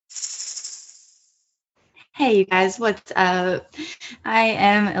Hey, you guys, what's up? I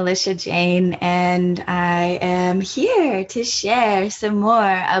am Alicia Jane, and I am here to share some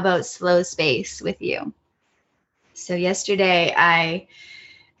more about slow space with you. So, yesterday I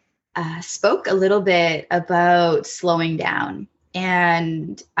spoke a little bit about slowing down,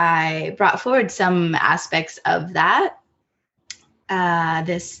 and I brought forward some aspects of that.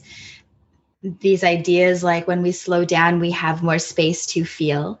 This these ideas like when we slow down, we have more space to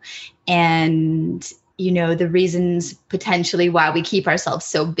feel. And, the reasons potentially why we keep ourselves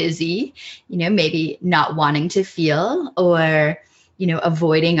so busy, maybe not wanting to feel or,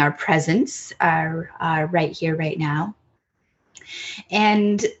 avoiding our presence, our right here, right now.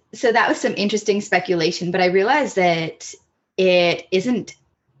 And so that was some interesting speculation, but I realized that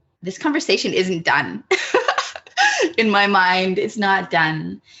this conversation isn't done. In my mind, it's not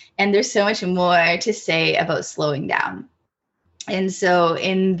done. And there's so much more to say about slowing down. And so,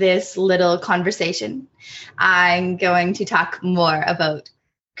 in this little conversation, I'm going to talk more about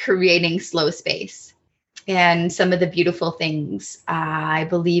creating slow space and some of the beautiful things I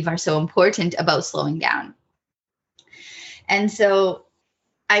believe are so important about slowing down. And so,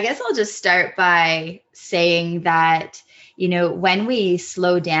 I guess I'll just start by saying that, when we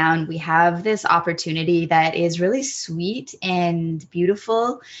slow down, we have this opportunity that is really sweet and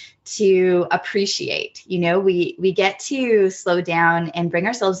beautiful to appreciate. We get to slow down and bring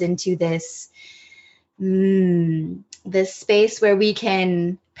ourselves into this space where we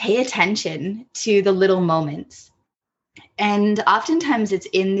can pay attention to the little moments. And oftentimes it's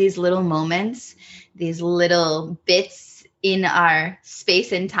in these little moments, these little bits in our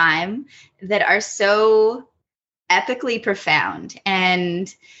space and time that are so epically profound.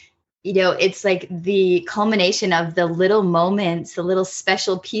 And, it's like the culmination of the little moments, the little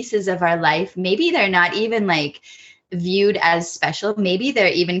special pieces of our life. Maybe they're not even like viewed as special. Maybe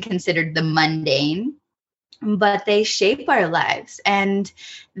they're even considered the mundane, but they shape our lives and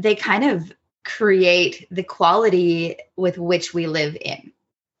they kind of create the quality with which we live in.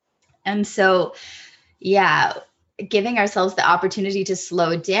 And so, yeah, giving ourselves the opportunity to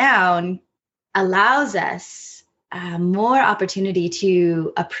slow down allows us more opportunity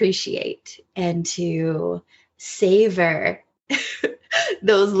to appreciate and to savor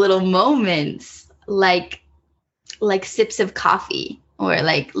those little moments like sips of coffee or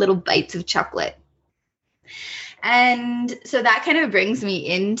like little bites of chocolate. And so that kind of brings me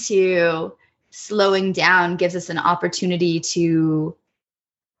into slowing down, gives us an opportunity to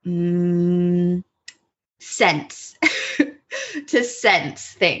sense to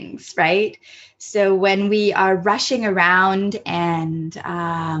sense things, right? So when we are rushing around and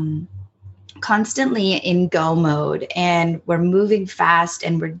constantly in go mode and we're moving fast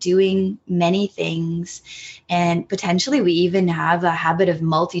and we're doing many things, and potentially we even have a habit of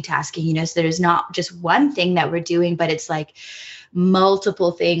multitasking, so there's not just one thing that we're doing, but it's like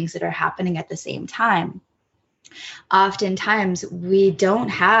multiple things that are happening at the same time. Oftentimes we don't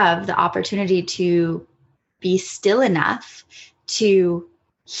have the opportunity to be still enough to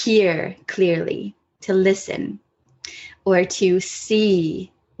hear clearly, to listen, or to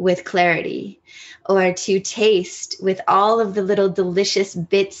see with clarity, or to taste with all of the little delicious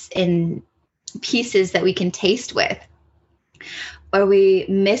bits and pieces that we can taste with. Or we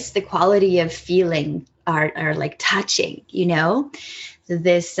miss the quality of feeling or like touching,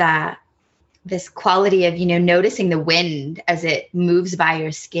 this quality of, noticing the wind as it moves by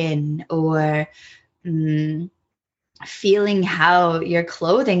your skin, or feeling how your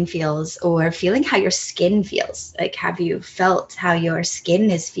clothing feels, or feeling how your skin feels. Like, have you felt how your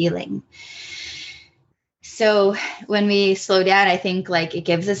skin is feeling? So when we slow down, I think like it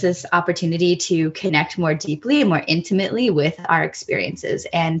gives us this opportunity to connect more deeply and more intimately with our experiences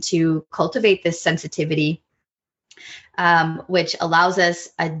and to cultivate this sensitivity, which allows us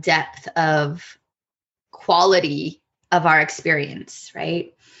a depth of quality of our experience,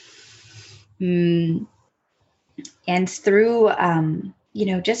 right? And through,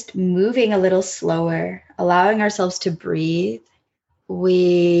 just moving a little slower, allowing ourselves to breathe,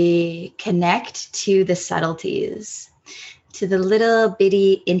 we connect to the subtleties, to the little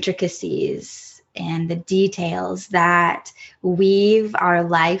bitty intricacies and the details that weave our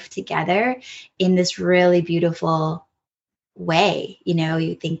life together in this really beautiful way.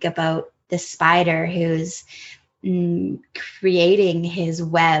 You think about the spider who's creating his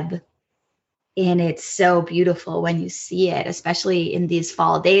web. And it's so beautiful when you see it, especially in these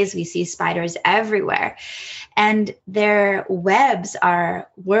fall days. We see spiders everywhere. And their webs are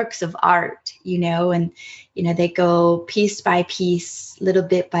works of art, and, they go piece by piece, little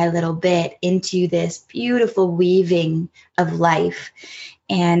bit by little bit into this beautiful weaving of life.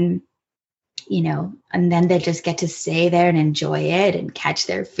 And, and then they just get to stay there and enjoy it and catch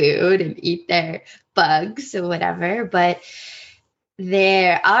their food and eat their bugs or whatever. But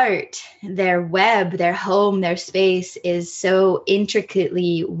their art, their web, their home, their space is so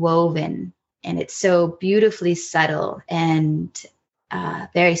intricately woven, and it's so beautifully subtle and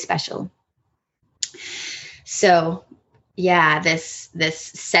very special. So yeah, this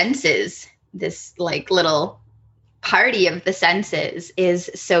senses, this like little party of the senses is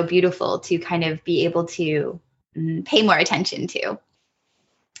so beautiful to kind of be able to pay more attention to.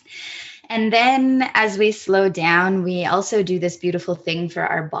 And then as we slow down, we also do this beautiful thing for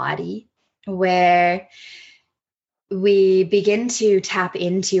our body where we begin to tap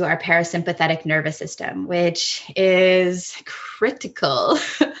into our parasympathetic nervous system, which is critical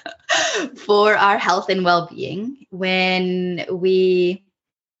for our health and well-being. When we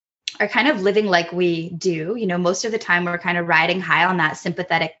are kind of living like we do, most of the time we're kind of riding high on that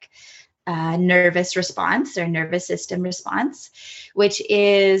sympathetic nervous response or nervous system response, which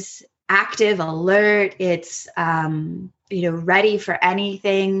is active, alert. It's, ready for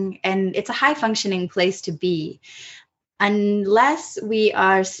anything. And it's a high functioning place to be unless we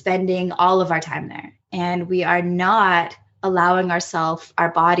are spending all of our time there and we are not allowing ourselves, our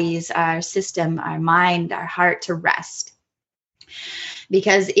bodies, our system, our mind, our heart to rest.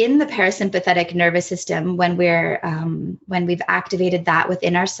 Because in the parasympathetic nervous system, when we've activated that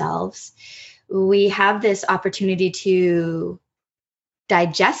within ourselves, we have this opportunity to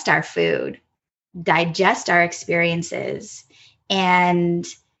digest our food, digest our experiences, and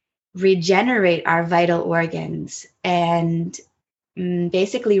regenerate our vital organs and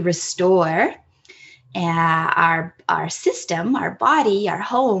basically restore our system, our body, our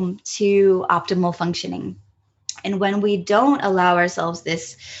home to optimal functioning. And when we don't allow ourselves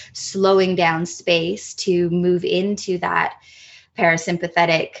this slowing down space to move into that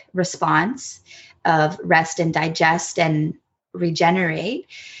parasympathetic response of rest and digest and regenerate,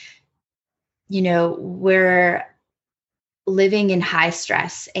 we're living in high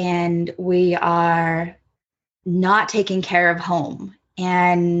stress and we are not taking care of home.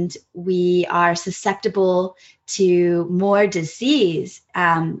 And we are susceptible to more disease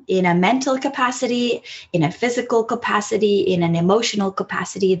in a mental capacity, in a physical capacity, in an emotional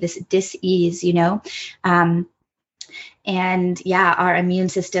capacity, this dis-ease, and our immune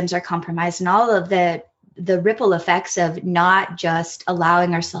systems are compromised, and all of the ripple effects of not just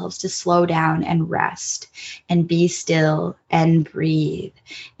allowing ourselves to slow down and rest and be still and breathe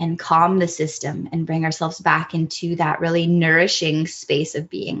and calm the system and bring ourselves back into that really nourishing space of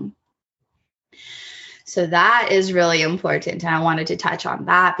being. So that is really important. And I wanted to touch on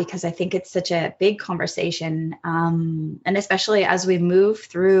that because I think it's such a big conversation. And especially as we move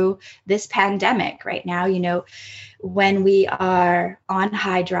through this pandemic right now, when we are on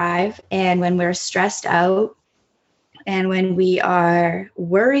high drive and when we're stressed out and when we are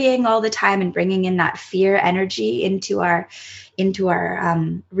worrying all the time and bringing in that fear energy into our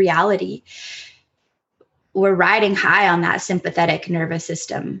reality, we're riding high on that sympathetic nervous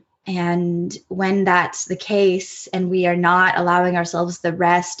system. And when that's the case and we are not allowing ourselves the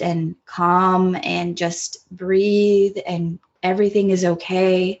rest and calm and just breathe and everything is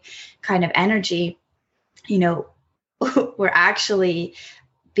okay kind of energy, we're actually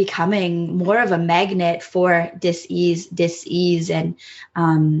becoming more of a magnet for dis-ease and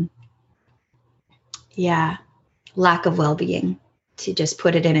lack of well-being, to just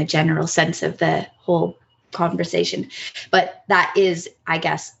put it in a general sense of the whole conversation. But that is, I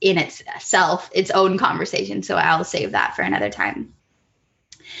guess, in itself its own conversation, so I'll save that for another time.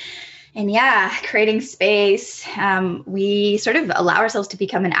 And creating space, we sort of allow ourselves to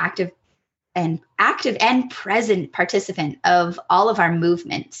become an active and present participant of all of our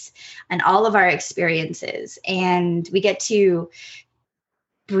movements and all of our experiences. And we get to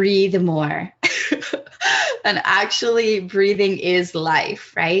breathe more. And actually breathing is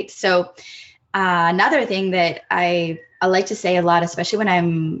life, right? So another thing that I like to say a lot, especially when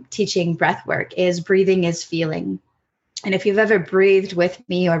I'm teaching breath work, is breathing is feeling. And if you've ever breathed with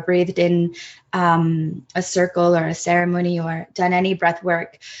me or breathed in a circle or a ceremony or done any breath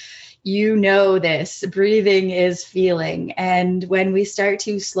work, this breathing is feeling. And when we start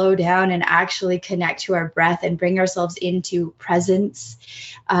to slow down and actually connect to our breath and bring ourselves into presence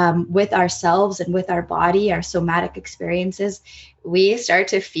with ourselves and with our body, our somatic experiences, we start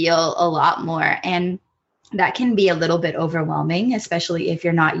to feel a lot more. And that can be a little bit overwhelming, especially if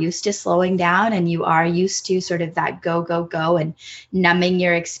you're not used to slowing down and you are used to sort of that go, go, go and numbing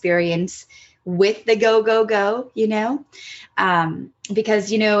your experience with the go, go, go,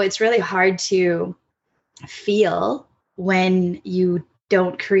 because, it's really hard to feel when you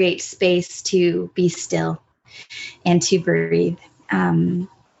don't create space to be still and to breathe.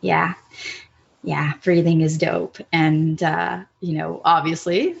 Yeah. Yeah, breathing is dope. And,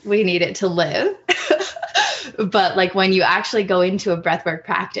 obviously we need it to live. But like when you actually go into a breathwork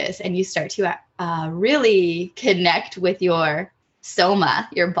practice and you start to really connect with your soma,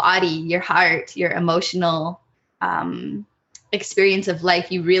 your body, your heart, your emotional experience of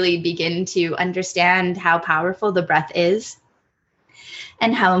life, you really begin to understand how powerful the breath is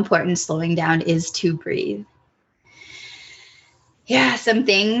and how important slowing down is to breathe. Yeah, some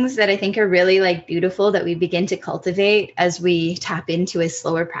things that I think are really like beautiful that we begin to cultivate as we tap into a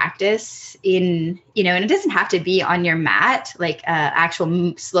slower practice and it doesn't have to be on your mat, like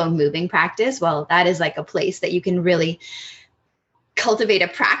actual slow moving practice. Well, that is like a place that you can really cultivate a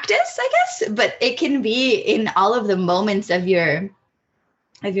practice, I guess, but it can be in all of the moments of your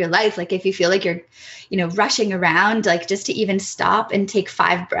life. Like if you feel like you're, rushing around, like just to even stop and take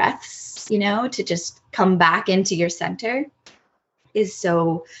 5 breaths, to just come back into your center is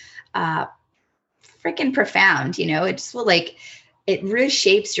so freaking profound. It just will it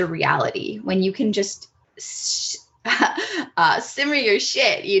reshapes your reality when you can just simmer your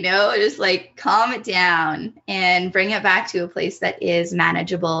shit, just like calm it down and bring it back to a place that is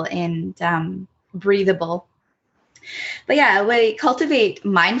manageable and breathable. But yeah, we cultivate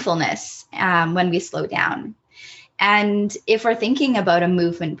mindfulness when we slow down. And if we're thinking about a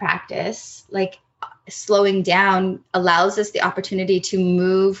movement practice, like slowing down allows us the opportunity to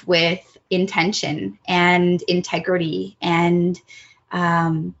move with intention and integrity and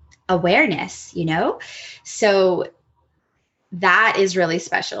awareness, So that is really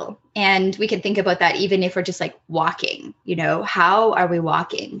special. And we can think about that even if we're just like walking, how are we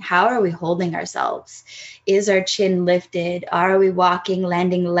walking? How are we holding ourselves? Is our chin lifted? Are we walking,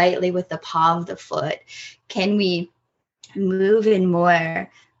 landing lightly with the paw of the foot? Can we move in more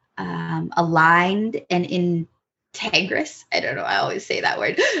aligned and integrous? I don't know. I always say that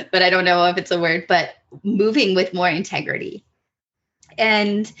word, but I don't know if it's a word, but moving with more integrity.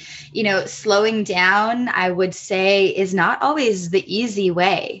 And, slowing down, I would say, is not always the easy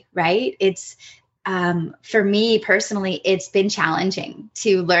way, right? It's, for me personally, it's been challenging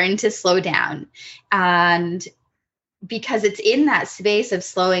to learn to slow down. And because it's in that space of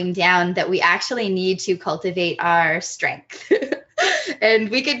slowing down that we actually need to cultivate our strength. And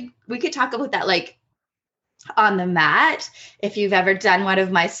we could talk about that like on the mat. If you've ever done one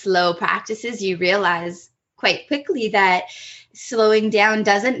of my slow practices, you realize quite quickly that slowing down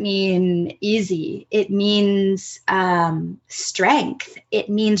doesn't mean easy. It means strength. It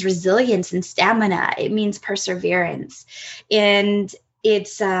means resilience and stamina. It means perseverance. And it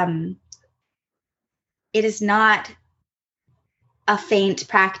is not a faint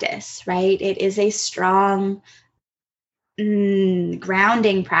practice, right? It is a strong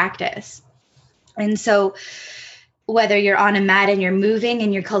grounding practice. And so whether you're on a mat and you're moving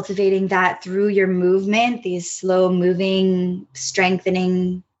and you're cultivating that through your movement, these slow moving,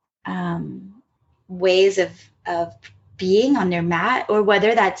 strengthening ways of being on your mat, or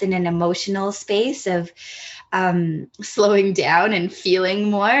whether that's in an emotional space of slowing down and feeling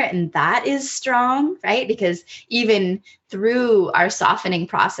more, and that is strong, right? Because even through our softening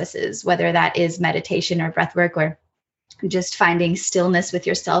processes, whether that is meditation or breath work or just finding stillness with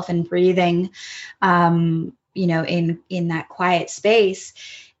yourself and breathing, in that quiet space,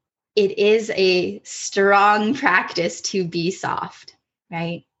 it is a strong practice to be soft,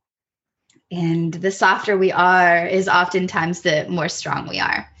 right? And the softer we are is oftentimes the more strong we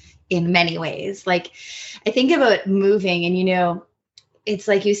are in many ways. Like I think about moving and, it's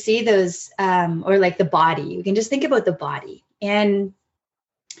like you see those, or like the body, you can just think about the body, and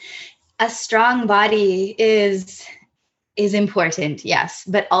a strong body is important, yes,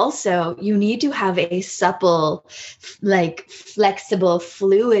 but also you need to have a supple, like flexible,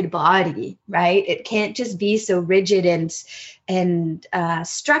 fluid body, right? It can't just be so rigid and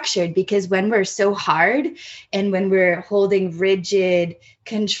structured, because when we're so hard and when we're holding rigid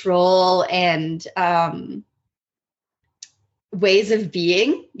control and ways of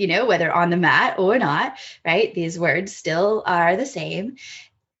being, whether on the mat or not, right? These words still are the same.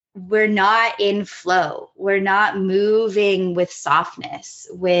 We're not in flow. We're not moving with softness,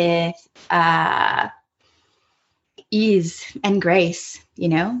 with ease and grace,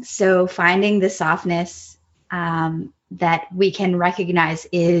 So finding the softness that we can recognize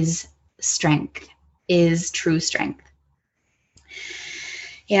is strength, is true strength.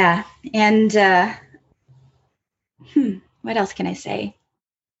 Yeah. And what else can I say?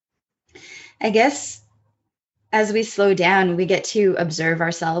 I guess as we slow down, we get to observe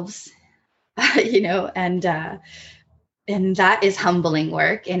ourselves, and And that is humbling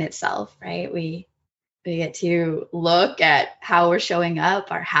work in itself, right? We get to look at how we're showing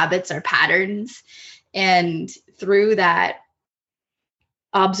up, our habits, our patterns, and through that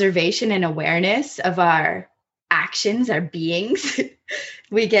observation and awareness of our actions, our beings,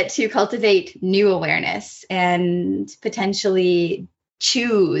 we get to cultivate new awareness and potentially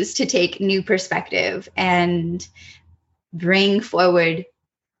choose to take new perspective and bring forward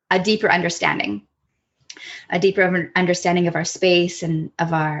a deeper understanding, of our space and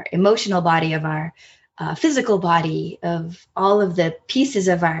of our emotional body, of our physical body, of all of the pieces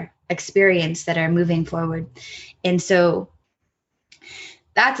of our experience that are moving forward. And so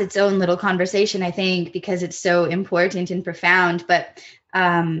that's its own little conversation, I think, because it's so important and profound. But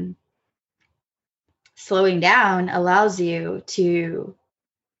slowing down allows you to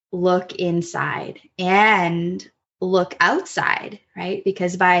look inside and look outside, right?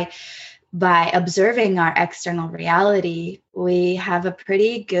 Because by observing our external reality, we have a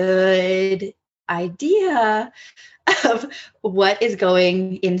pretty good idea of what is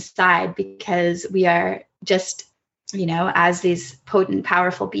going inside, because we are just, as these potent,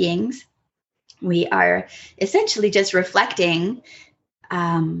 powerful beings, we are essentially just reflecting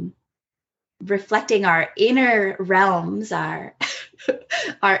our inner realms, our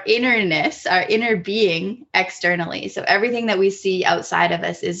our innerness, our inner being externally. So everything that we see outside of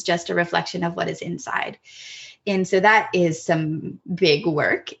us is just a reflection of what is inside. And so that is some big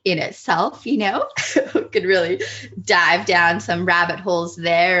work in itself, could really dive down some rabbit holes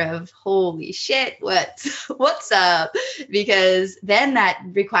there of holy shit, what's up? Because then that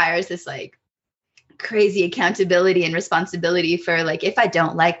requires this like crazy accountability and responsibility for like, if I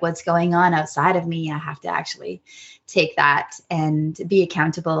don't like what's going on outside of me, I have to actually take that and be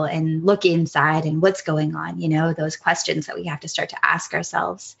accountable and look inside and what's going on, those questions that we have to start to ask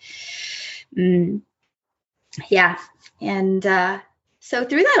ourselves. Yeah. And so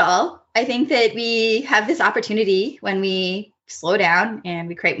through that all, I think that we have this opportunity when we slow down and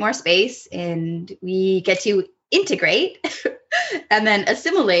we create more space and we get to integrate and then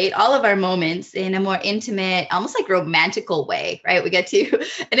assimilate all of our moments in a more intimate, almost like romantical way, right? We get to,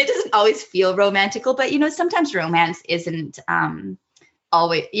 and it doesn't always feel romantical, but, sometimes romance isn't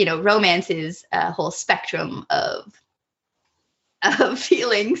always, romance is a whole spectrum of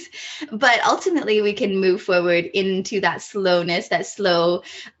feelings, but ultimately we can move forward into that slowness, that slow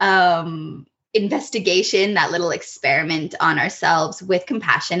investigation, that little experiment on ourselves with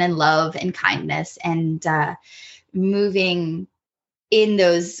compassion and love and kindness, and moving in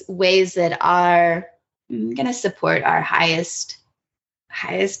those ways that are going to support our highest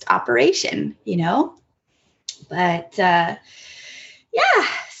operation, But yeah,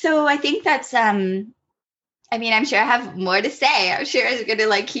 so I think that's I'm sure I have more to say. I'm sure I'm going to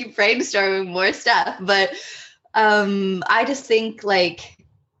like keep brainstorming more stuff, but I just think like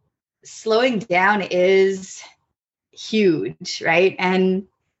slowing down is huge, right? And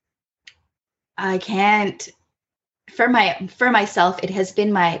I can't, for myself, it has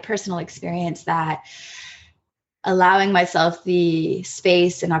been my personal experience that allowing myself the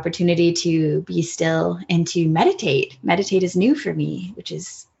space and opportunity to be still and to meditate is new for me, which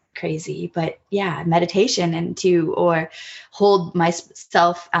is crazy, but yeah, meditation and or hold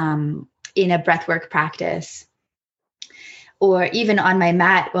myself in a breathwork practice, or even on my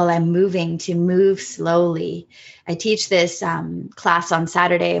mat while I'm moving, to move slowly. I teach this class on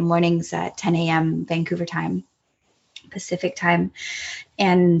Saturday mornings at 10 a.m. Vancouver time, Pacific time.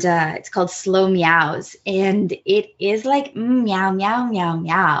 And it's called Slow Meows. And it is like meow, meow, meow,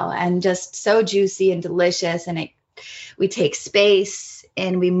 meow, and just so juicy and delicious. And we take space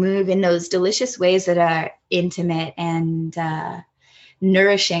and we move in those delicious ways that are intimate and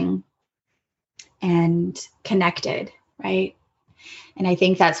nourishing and connected, right? And I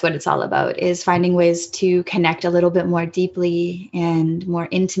think that's what it's all about, is finding ways to connect a little bit more deeply and more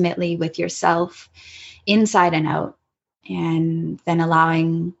intimately with yourself, inside and out, and then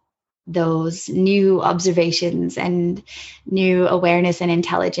allowing those new observations and new awareness and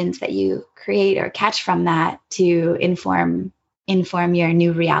intelligence that you create or catch from that to inform your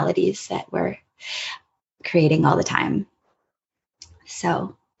new realities that we're creating all the time.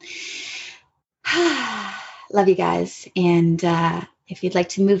 So love you guys. And if you'd like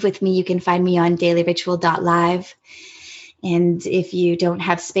to move with me, you can find me on dailyritual.live. And if you don't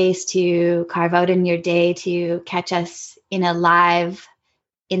have space to carve out in your day to catch us in a live,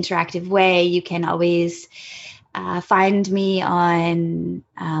 interactive way, you can always find me on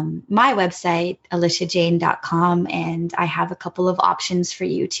my website, aliciajane.com. And I have a couple of options for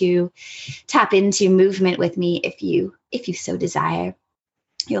you to tap into movement with me if you so desire.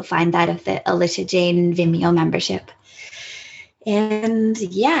 You'll find that at the Alicia Jane Vimeo membership. And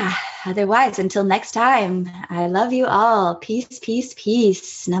yeah, otherwise, until next time, I love you all. Peace, peace,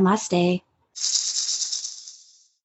 peace. Namaste.